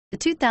The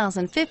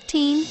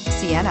 2015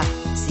 Sienna.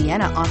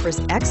 Sienna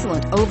offers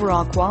excellent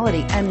overall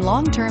quality and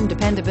long-term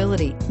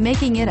dependability,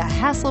 making it a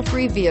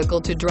hassle-free vehicle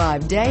to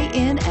drive day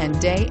in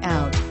and day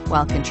out,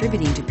 while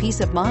contributing to peace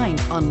of mind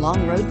on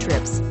long road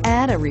trips.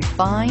 Add a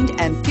refined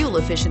and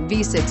fuel-efficient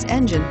V6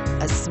 engine,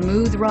 a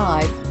smooth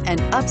ride, and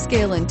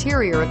upscale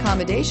interior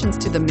accommodations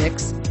to the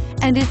mix,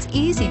 and it's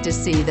easy to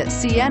see that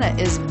Sienna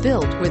is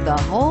built with the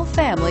whole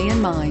family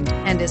in mind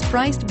and is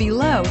priced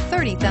below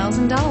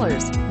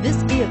 $30,000. This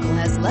vehicle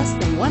has less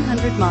than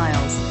 100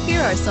 miles.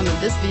 Here are some of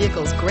this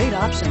vehicle's great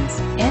options: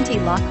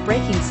 anti-lock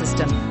braking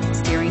system,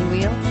 steering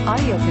wheel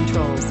audio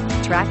controls,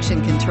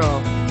 traction control,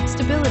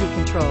 stability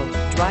control,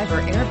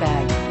 driver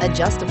airbag,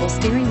 adjustable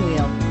steering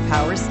wheel,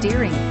 power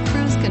steering,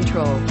 cruise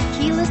control,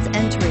 keyless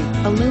entry,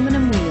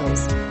 aluminum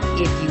wheels.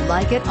 If you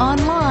like it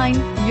online,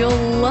 you'll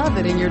love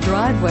it in your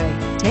driveway.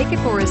 Take it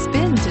for a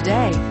spin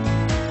today.